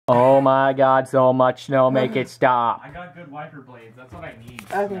Oh my God, so much snow, make it stop. I got good wiper blades, that's what I need.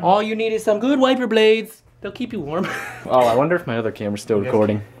 Okay. All you need is some good wiper blades. They'll keep you warm. Oh, I wonder if my other camera's still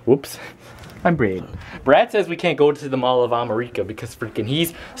recording. Whoops. I'm Brad. Brad says we can't go to the Mall of America because freaking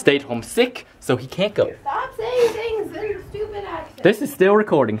he's stayed home sick, so he can't go. Stop saying things in stupid accents. This is still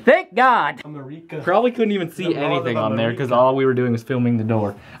recording. Thank God! America. Probably couldn't even see anything on there because all we were doing was filming the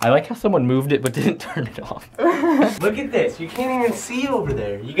door. I like how someone moved it but didn't turn it off. Look at this. You can't even see over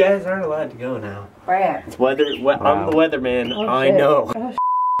there. You guys aren't allowed to go now. Brad. It's weather. I'm the weatherman. Oh, I shit. know. Oh,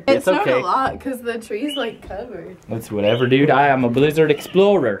 It's not okay. a lot because the tree's like covered. That's whatever, dude. I am a blizzard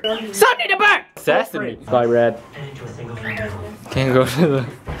explorer. Sunday the back! Sesame. Bye, Brad. Can't go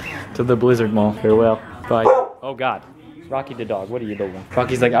to the Blizzard Mall. Farewell. Bye. Oh God. Rocky the dog, what are you doing?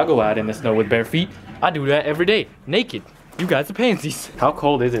 Rocky's like, I'll go out in the snow with bare feet. I do that every day. Naked. You guys are pansies. How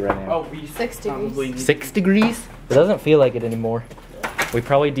cold is it right now? Oh, 6 degrees. 6 degrees? It doesn't feel like it anymore. We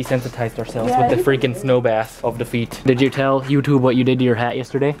probably desensitized ourselves with the freaking snow bath of the feet. Did you tell YouTube what you did to your hat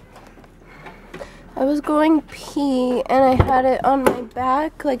yesterday? I was going pee and I had it on my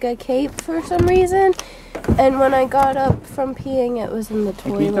back like a cape for some reason. And when I got up from peeing, it was in the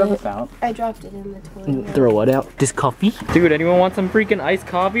toilet. Can you throw this out? I dropped it in the toilet. Throw what out? This coffee? Dude, anyone want some freaking iced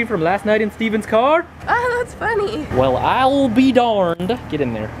coffee from last night in Steven's car? Ah, that's funny. Well, I'll be darned. Get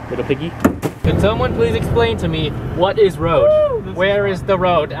in there, little piggy. Can someone please explain to me what is road? Woo! Where is the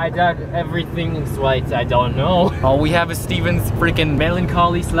road? I done everything in Swites. I don't know. All we have is Steven's freaking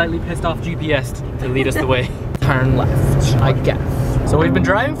melancholy, slightly pissed off GPS to lead us the way. Turn left, I guess. So we've been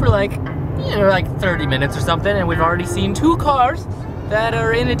driving for like 30 minutes or something, and we've already seen 2 cars that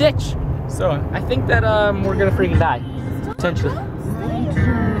are in a ditch. So I think that we're gonna freaking die. Potentially.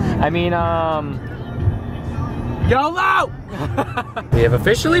 I mean, YOLO! We have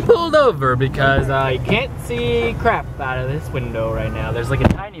officially pulled over because I can't see crap out of this window right now. There's like a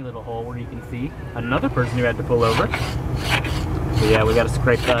tiny little hole where you can see another person who had to pull over. So yeah, we gotta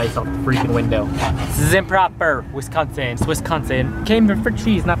scrape the ice off the freaking window. This is improper, Wisconsin. It's Wisconsin. Came here for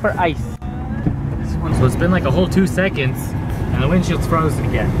cheese, not for ice. So it's been like a whole 2 seconds and the windshield's frozen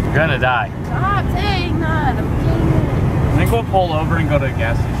again. We're gonna die. Stop saying that. I'm kidding. I think we'll pull over and go to a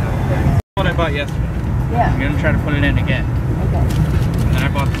gas station. That's what I bought yesterday. Yeah. I'm gonna try to put it in again. Okay. And then I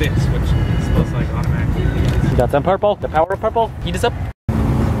bought this, which is supposed to like automatically. You got some purple? The power of purple? Heat us up.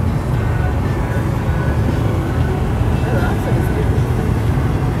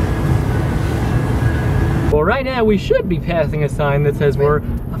 Well, right now we should be passing a sign that says we're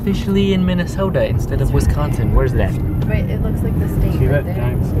officially in Minnesota instead of Wisconsin. Where's that? Wait, it looks like the state See right that there.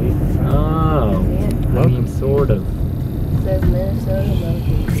 giant state? Oh, I mean, sort of. It says Minnesota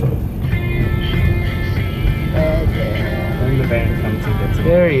location. Right there. When the van comes and gets it.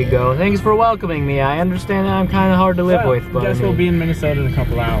 There you go. Thanks for welcoming me. I understand I'm kind of hard to live with, but I guess we'll be in Minnesota in a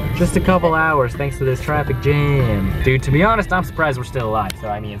couple hours. just a couple hours thanks to this traffic jam. Dude, to be honest, I'm surprised we're still alive. So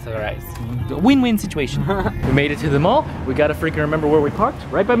I mean, it's alright. It's a win-win situation. We made it to the mall. We gotta freaking remember where we parked.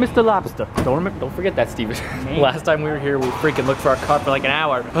 Right by Mr. Lobster. Don't forget that, Steven. Last time we were here, we freaking looked for our car for like an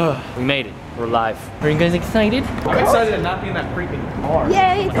hour. We made it. We're alive. Are you guys excited? I'm excited to not be in that freaking car.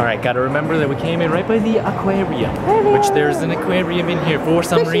 Yay! Alright, gotta remember that we came in right by the aquarium. Which there's an aquarium in here for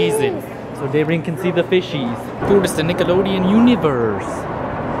some reason. So Darian can see the fishies. Dude, it's the Nickelodeon universe.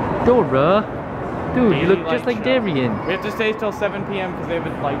 Dora. Dude, you look just like Darian. We have to stay till 7 p.m. because they have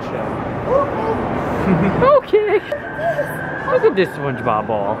a light show. Okay. Look at this SpongeBob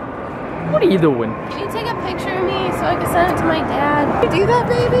ball. What are you doing? Can you take a picture of me so I can send it to my dad? Can you do that,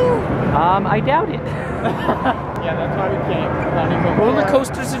 baby? I doubt it. Yeah, that's why we came. Roller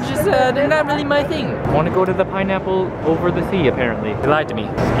coasters are just, they're not really my thing. Want to go to the pineapple over the sea, apparently. They lied to me.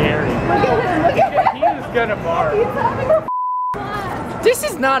 Scary. Look at him, look at him. He is gonna bark. He's having a blast. This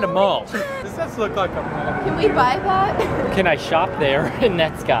is not a mall. This does look like a mall. Can we buy that? Can I shop there in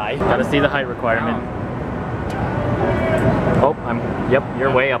that sky? Gotta see the height requirement. Oh, yep,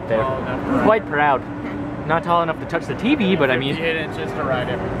 you're way up there. Quite proud. Not tall enough to touch the TV, but I mean. 58 inches to ride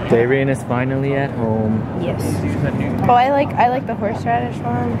everything. Darian is finally at home. Yes. Oh, I like the horseradish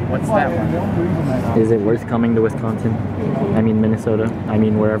one. What's that one? Is it worth coming to Wisconsin? I mean Minnesota. I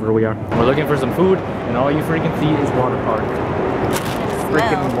mean wherever we are. We're looking for some food, and all you freaking see is water park.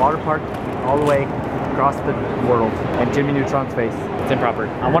 Freaking water park all the way across the world. And Jimmy Neutron's face. It's improper.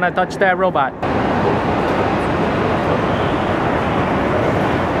 I want to touch that robot.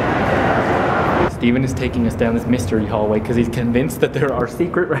 Steven is taking us down this mystery hallway because he's convinced that there are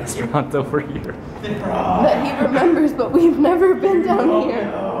secret restaurants over here. That he remembers, but we've never been down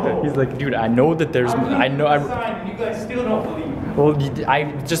here. He's like, dude, I know that there's, You guys still don't believe. Well,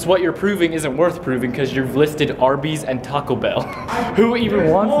 just what you're proving isn't worth proving because you've listed Arby's and Taco Bell. Who even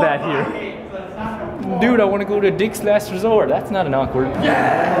wants that here? Dude, I want to go to Dick's Last Resort. That's not an awkward.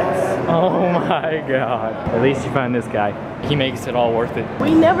 Yes! Oh my god. At least you found this guy. He makes it all worth it.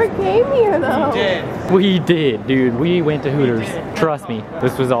 We never came here though. We did, dude. We went to Hooters. Trust me,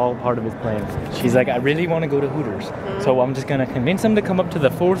 this was all part of his plan. She's like, I really want to go to Hooters. So I'm just gonna convince him to come up to the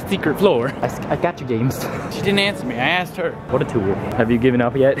 4th secret floor. I got you, James. She didn't answer me. I asked her. What a tool. Have you given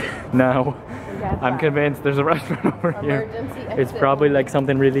up yet? No. I'm convinced there's a restaurant over here. It's probably like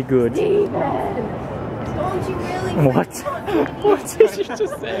something really good. Steven, don't you really? What? What did you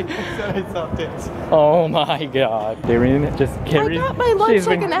just say? Oh my god. Darian just carried. I got my lunch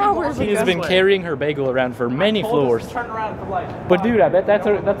like an hour ago. She's been carrying her bagel around for many floors. Turn around at the light. But dude, I bet that's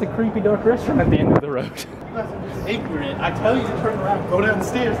a creepy dark restaurant at the end of the road. Just ignorant. I tell you to turn around, go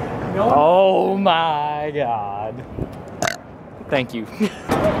downstairs. No. Oh my god. Thank you.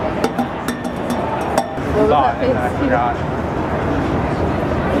 What was that face? I forgot.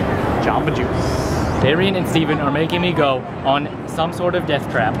 Jamba Juice. Darian and Steven are making me go on some sort of death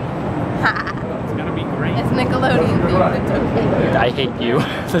trap. It's gonna be great. It's Nickelodeon themed, it's okay. I hate you.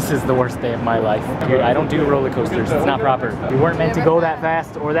 This is the worst day of my life. Dude, I don't do roller coasters. It's not proper. You weren't meant to go that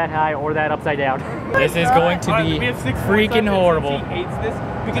fast or that high or that upside down. This is going to be freaking horrible. He hates this.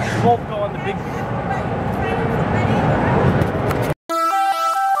 We could just both go on the big